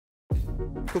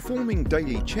Performing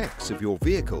daily checks of your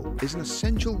vehicle is an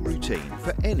essential routine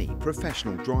for any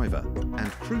professional driver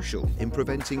and crucial in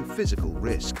preventing physical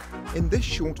risk. In this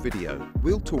short video,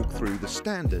 we'll talk through the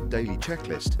standard daily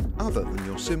checklist other than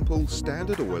your simple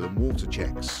standard oil and water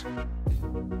checks.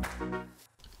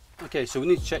 Okay, so we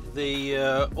need to check the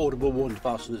audible warning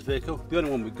device on this vehicle. The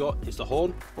only one we've got is the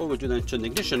horn. All we do then is turn the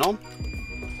ignition on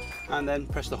and then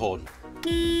press the horn.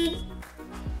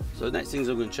 So the next things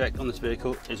I'm going to check on this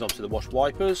vehicle is obviously the wash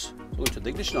wipers. So I'm going to turn the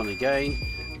ignition on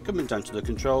again, coming down to the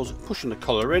controls, pushing the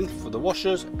collar in for the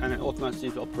washers, and it automatically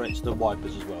operates the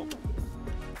wipers as well.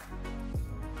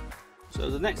 So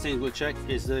the next thing we'll check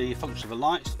is the function of the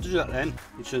lights. To do that then,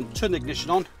 we turn the ignition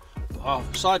on, put our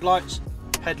side lights,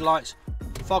 headlights,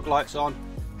 fog lights on,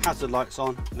 hazard lights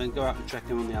on, and then go out and check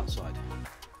them on the outside.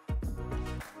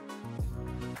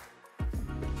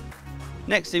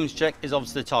 Next thing to check is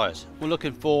obviously the tyres. We're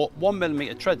looking for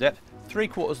 1mm tread depth,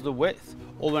 3/4 of the width,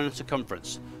 all the way in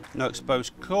circumference. No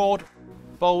exposed cord,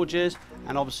 bulges,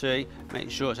 and obviously make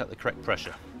sure it's at the correct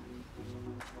pressure.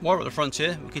 While we're at the front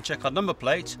here, we can check our number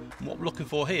plate, and what we're looking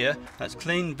for here, that's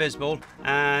clean, visible,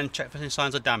 and check for any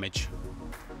signs of damage.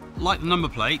 Like the number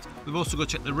plate, we've also got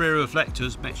to check the rear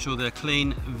reflectors, make sure they're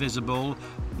clean, visible,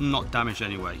 not damaged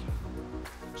anyway.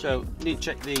 So we need to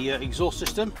check the exhaust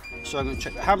system. So I'm going to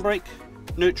check the handbrake,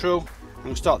 neutral, I'm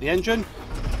going to start the engine,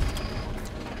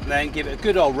 then give it a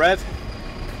good old rev.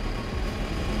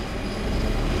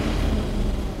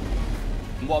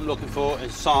 And what I'm looking for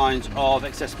is signs of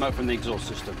excess smoke from the exhaust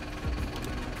system.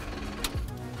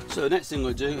 So the next thing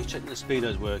we'll do is check that the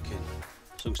speedo's working.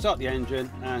 So we'll start the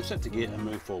engine and set the gear and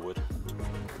move forward.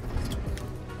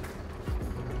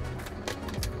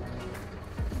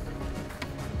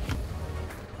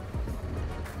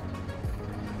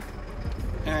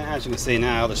 And as you can see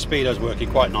now, the speedo's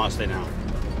working quite nicely now.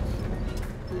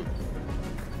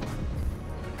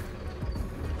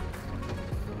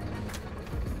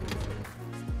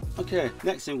 Okay,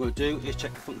 next thing we'll do is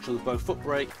check the function of both foot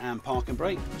brake and parking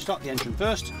brake. Start the engine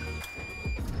first.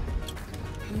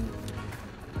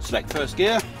 Select first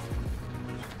gear.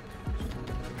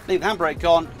 Leave the handbrake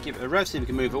on, give it a rev, see if we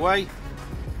can move away.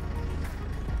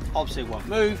 Obviously it won't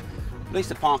move. Release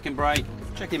the parking brake,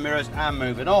 checking mirrors and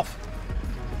moving off.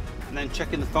 And then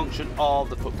checking the function of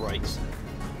the foot brakes.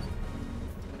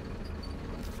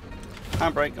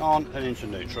 Handbrake on and into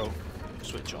neutral.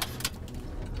 Switch off.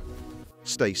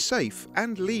 Stay safe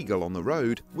and legal on the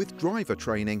road with driver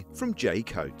training from J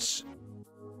Coates.